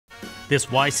This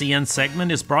YCN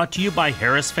segment is brought to you by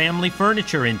Harris Family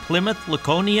Furniture in Plymouth,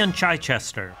 Laconia, and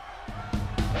Chichester.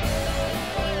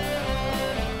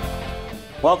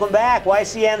 Welcome back,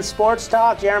 YCN Sports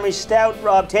Talk. Jeremy Stout,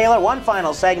 Rob Taylor. One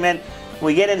final segment.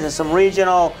 We get into some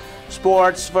regional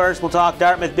sports. First, we'll talk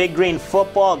Dartmouth Big Green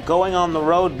football, going on the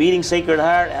road, beating Sacred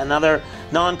Heart. Another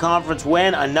non-conference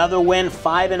win. Another win,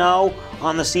 5-0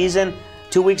 on the season.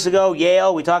 2 weeks ago,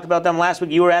 Yale. We talked about them last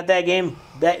week. You were at that game.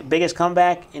 Biggest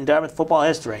comeback in Dartmouth football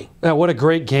history. Yeah, what a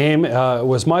great game. It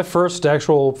was my first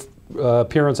actual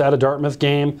appearance at a Dartmouth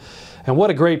game. And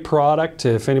what a great product.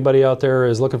 If anybody out there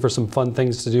is looking for some fun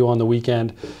things to do on the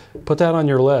weekend, put that on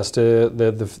your list.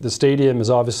 The stadium is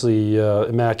obviously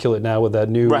immaculate now with that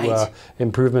new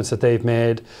improvements that they've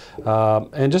made.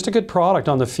 And just a good product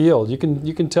on the field. You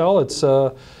can tell it's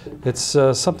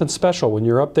something special when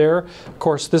you're up there. Of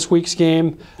course, this week's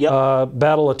game,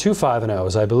 battle of two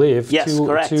 5-0s, I believe. Yes,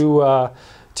 correct.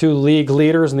 Two league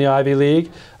leaders in the Ivy League.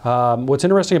 What's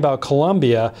interesting about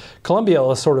Columbia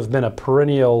has sort of been a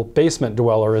perennial basement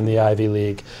dweller in the Ivy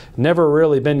League. Never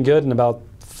really been good in about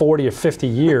 40 or 50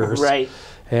 years. Right.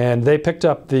 And they picked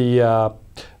up the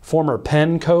former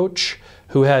Penn coach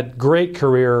who had great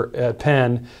career at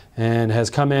Penn and has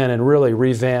come in and really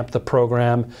revamped the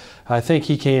program. I think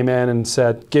he came in and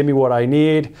said, give me what I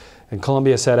need. And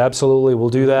Columbia said, absolutely, we'll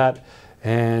do that.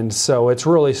 And so it's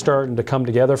really starting to come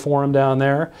together for him down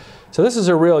there. So this is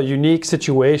a real unique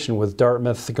situation with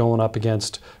Dartmouth going up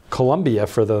against Columbia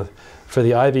for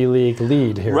the Ivy League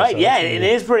lead here. Right, so yeah, it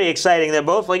is pretty exciting. They're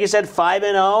both, like you said,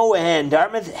 5-0, and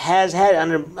Dartmouth has had,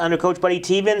 under Coach Buddy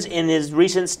Tevens, in his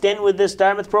recent stint with this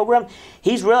Dartmouth program,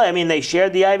 he's really, I mean, they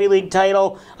shared the Ivy League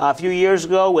title a few years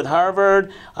ago with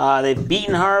Harvard. They've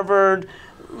beaten Harvard.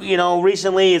 You know,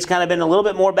 recently it's kind of been a little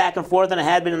bit more back and forth than it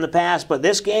had been in the past. But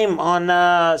this game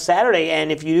on Saturday, and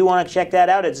if you do want to check that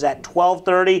out, it's at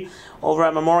 12:30 over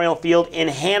at Memorial Field in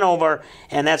Hanover.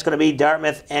 And that's going to be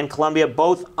Dartmouth and Columbia,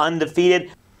 both undefeated.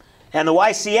 And the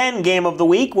YCN game of the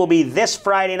week will be this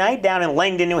Friday night down in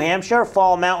Langdon, New Hampshire.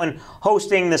 Fall Mountain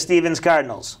hosting the Stevens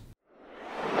Cardinals.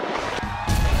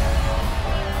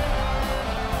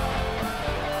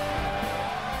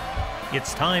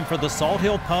 It's time for the Salt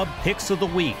Hill Pub Picks of the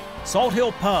Week. Salt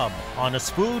Hill Pub,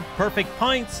 honest food, perfect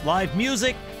pints, live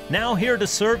music, now here to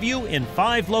serve you in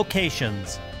 5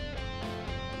 locations.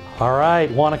 All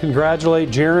right, want to congratulate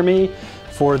Jeremy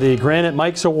for the Granite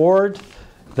Mikes Award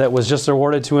that was just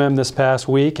awarded to him this past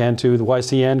week, and to the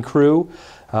YCN crew.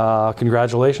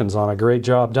 Congratulations on a great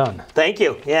job done. Thank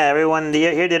you. Yeah, everyone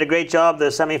here did a great job. The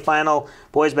semifinal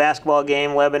boys basketball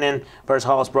game, Lebanon versus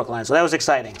Hollis Brookline. So that was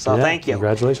exciting. So thank you.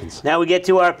 Congratulations. Now we get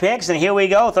to our picks, and here we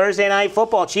go. Thursday night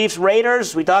football, Chiefs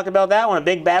Raiders. We talked about that one. A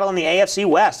big battle in the AFC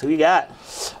West. Who you got?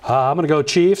 I'm going to go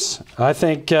Chiefs. I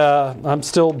think I'm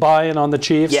still buying on the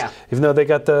Chiefs. Yeah. Even though they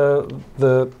got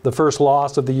the first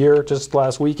loss of the year just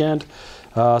last weekend,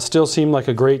 still seem like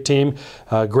a great team,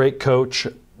 great coach.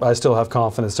 I still have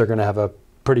confidence they're going to have a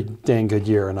pretty dang good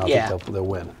year, and I think they'll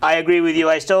win. I agree with you.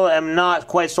 I still am not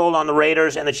quite sold on the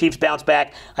Raiders, and the Chiefs bounce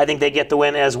back. I think they get the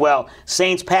win as well.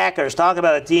 Saints-Packers. Talk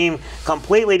about a team,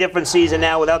 completely different season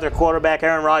now without their quarterback.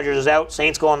 Aaron Rodgers is out.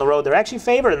 Saints go on the road. They're actually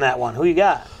favored in that one. Who you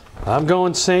got? I'm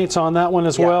going Saints on that one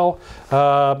as well.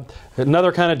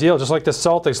 Another kind of deal, just like the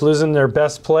Celtics losing their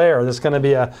best player. This is going to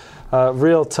be a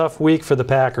real tough week for the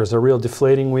Packers, a real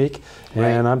deflating week,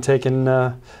 and I'm taking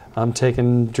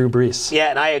Drew Brees. Yeah,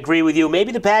 and I agree with you.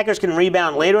 Maybe the Packers can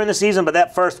rebound later in the season, but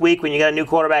that first week when you got a new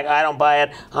quarterback, I don't buy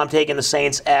it. I'm taking the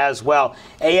Saints as well.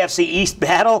 AFC East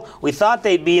battle. We thought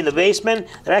they'd be in the basement.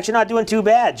 They're actually not doing too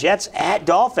bad. Jets at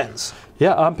Dolphins.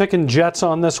 Yeah, I'm picking Jets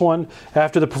on this one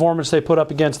after the performance they put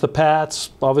up against the Pats.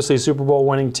 Obviously, a Super Bowl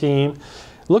winning team.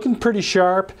 Looking pretty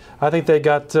sharp. I think they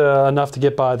got enough to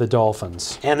get by the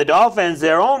Dolphins. And the Dolphins,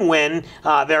 their own win,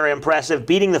 very impressive,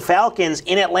 beating the Falcons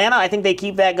in Atlanta. I think they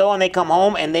keep that going. They come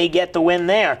home and they get the win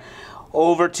there.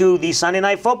 Over to the Sunday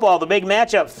Night Football, the big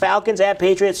matchup, Falcons at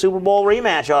Patriots Super Bowl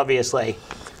rematch, obviously.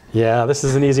 Yeah, this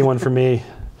is an easy one for me.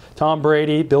 Tom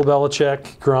Brady, Bill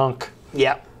Belichick, Gronk.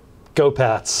 Yep. Go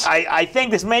Pats. I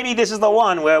think this is the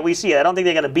one where we see it. I don't think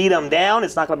they're going to beat them down.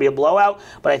 It's not going to be a blowout,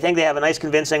 but I think they have a nice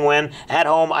convincing win. At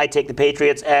home, I take the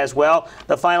Patriots as well.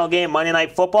 The final game, Monday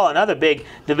Night Football, another big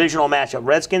divisional matchup,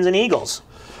 Redskins and Eagles.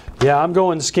 Yeah, I'm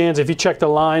going Skins. If you check the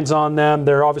lines on them,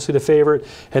 they're obviously the favorite,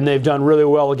 and they've done really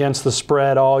well against the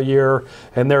spread all year,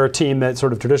 and they're a team that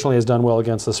sort of traditionally has done well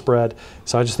against the spread.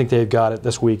 So I just think they've got it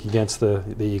this week against the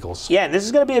Eagles. Yeah, and this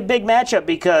is going to be a big matchup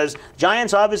because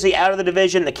Giants obviously out of the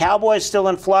division. The Cowboys still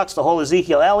in flux. The whole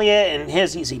Ezekiel Elliott and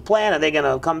his easy plan, are they going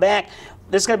to come back?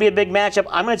 This is going to be a big matchup.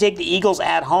 I'm going to take the Eagles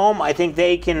at home. I think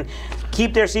they can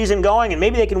keep their season going, and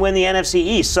maybe they can win the NFC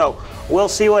East. So we'll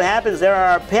see what happens. There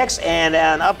are our picks and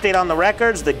an update on the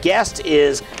records. The guest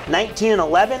is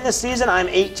 19-11 this season. I'm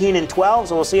 18-12,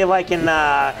 so we'll see if I can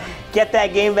get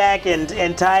that game back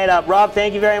and tie it up. Rob,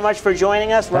 thank you very much for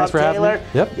joining us. Thanks Rob for Taylor, having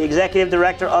me. Yep. the Executive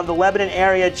Director of the Lebanon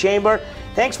Area Chamber.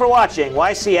 Thanks for watching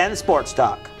YCN Sports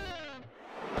Talk.